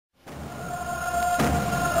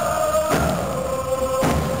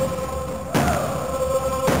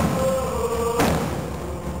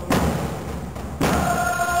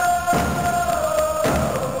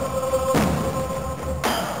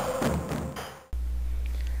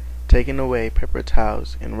Taking away paper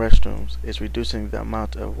towels in restrooms is reducing the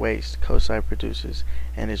amount of waste COSI produces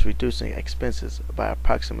and is reducing expenses by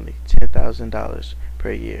approximately $10,000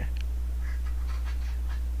 per year.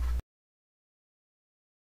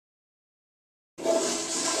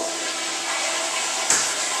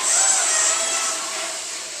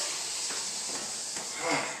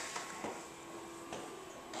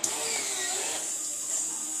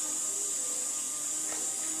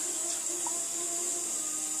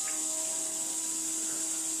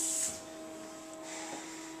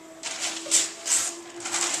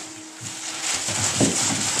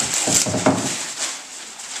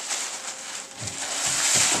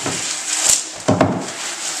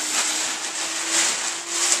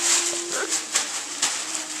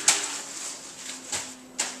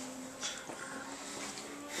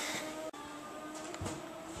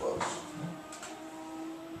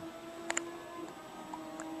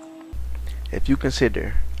 If you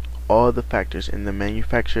consider all the factors in the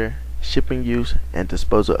manufacture, shipping use, and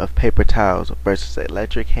disposal of paper towels versus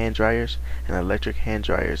electric hand dryers, and electric hand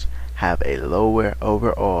dryers have a lower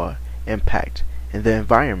overall impact in the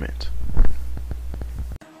environment.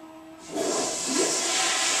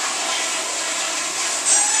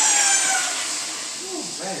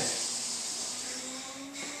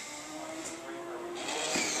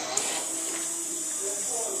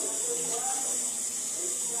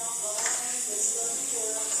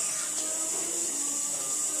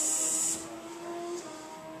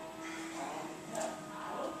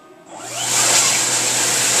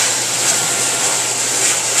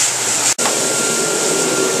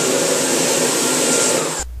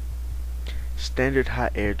 Standard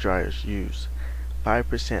hot air dryers use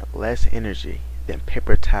 5% less energy than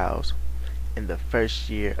paper towels in the first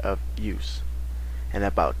year of use, and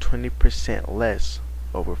about 20% less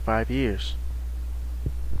over 5 years.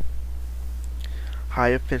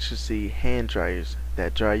 High efficiency hand dryers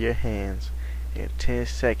that dry your hands in 10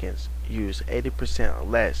 seconds use 80%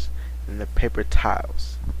 less than the paper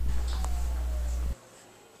towels.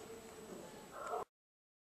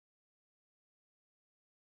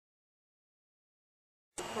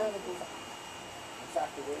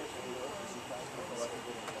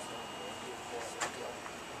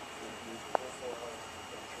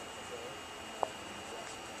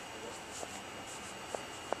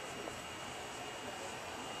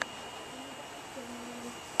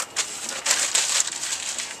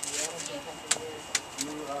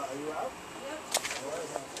 Are you out?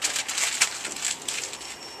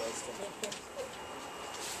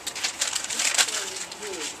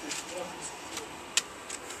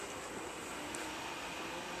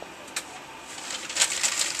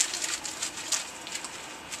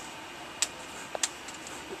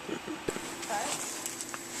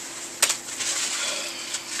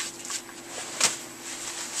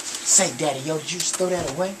 Say, Daddy, yo, did you just throw that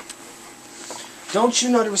away? Don't you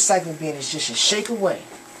know the recycling bin is just a shake away?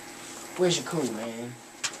 Where's your cool, man?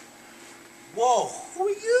 Whoa, who are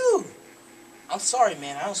you? I'm sorry,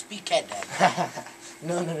 man. I don't speak cat daddy.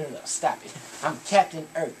 No, stop it. I'm Captain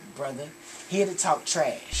Earth, brother. Here to talk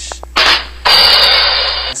trash.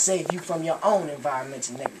 And save you from your own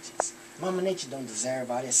environmental negligence. Mama Nature don't deserve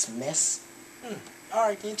all this mess.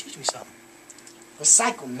 Alright, then teach me something.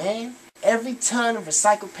 Recycle, man. Every ton of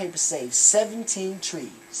recycled paper saves 17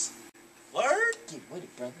 trees. Word? Get with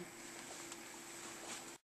it, brother.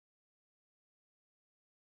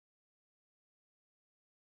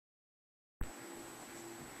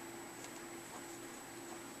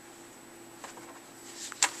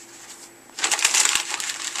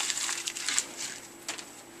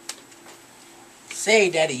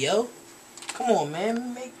 Say, daddy, yo. Come on,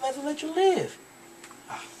 man. Let you live.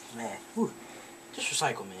 Oh, man. Whew. Just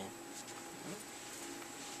recycle, man.